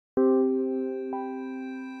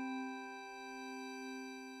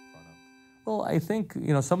Well, I think,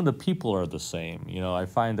 some of the people are the same. I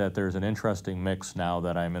find that there's an interesting mix now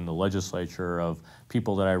that I'm in the legislature of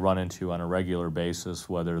people that I run into on a regular basis,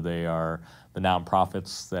 whether they are the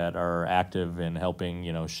nonprofits that are active in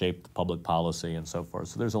helping, shape the public policy and so forth.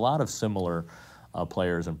 So there's a lot of similar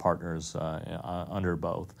players and partners under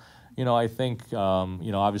both. I think,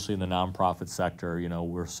 obviously in the nonprofit sector,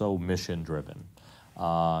 we're so mission driven.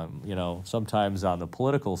 Sometimes on the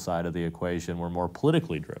political side of the equation, we're more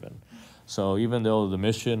politically driven. So even though the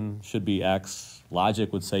mission should be X,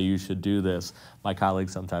 logic would say you should do this, my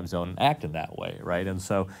colleagues sometimes don't act in that way, right? And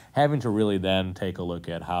so having to really then take a look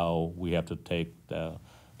at how we have to take the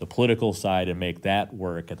political side and make that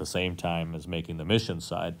work at the same time as making the mission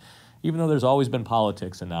side, even though there's always been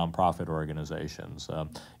politics in nonprofit organizations,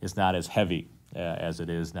 it's not as heavy as it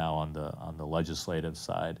is now on the legislative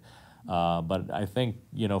side. But I think,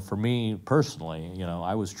 for me personally,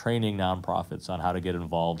 I was training nonprofits on how to get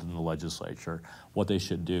involved in the legislature, what they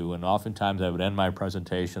should do. And oftentimes I would end my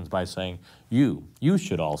presentations by saying, you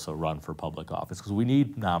should also run for public office, because we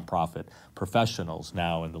need nonprofit professionals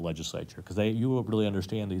now in the legislature, because you will really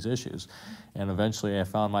understand these issues. And eventually I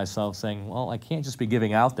found myself saying, well, I can't just be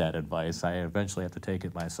giving out that advice. I eventually have to take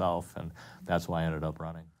it myself, and that's why I ended up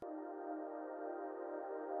running.